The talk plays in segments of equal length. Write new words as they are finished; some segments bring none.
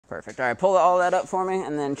Perfect. All right, pull all that up for me,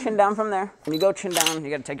 and then chin down from there. When you go chin down, you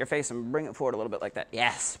got to take your face and bring it forward a little bit like that.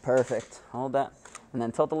 Yes, perfect. Hold that, and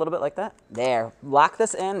then tilt a little bit like that. There. Lock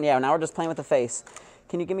this in. Yeah, now we're just playing with the face.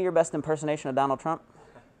 Can you give me your best impersonation of Donald Trump?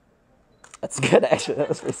 That's good, actually. That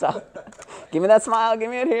was pretty solid. Give me that smile. Give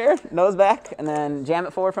me it here. Nose back, and then jam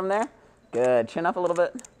it forward from there. Good. Chin up a little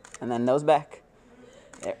bit, and then nose back.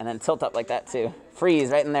 There, and then tilt up like that, too. Freeze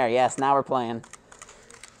right in there. Yes, now we're playing.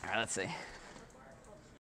 All right, let's see.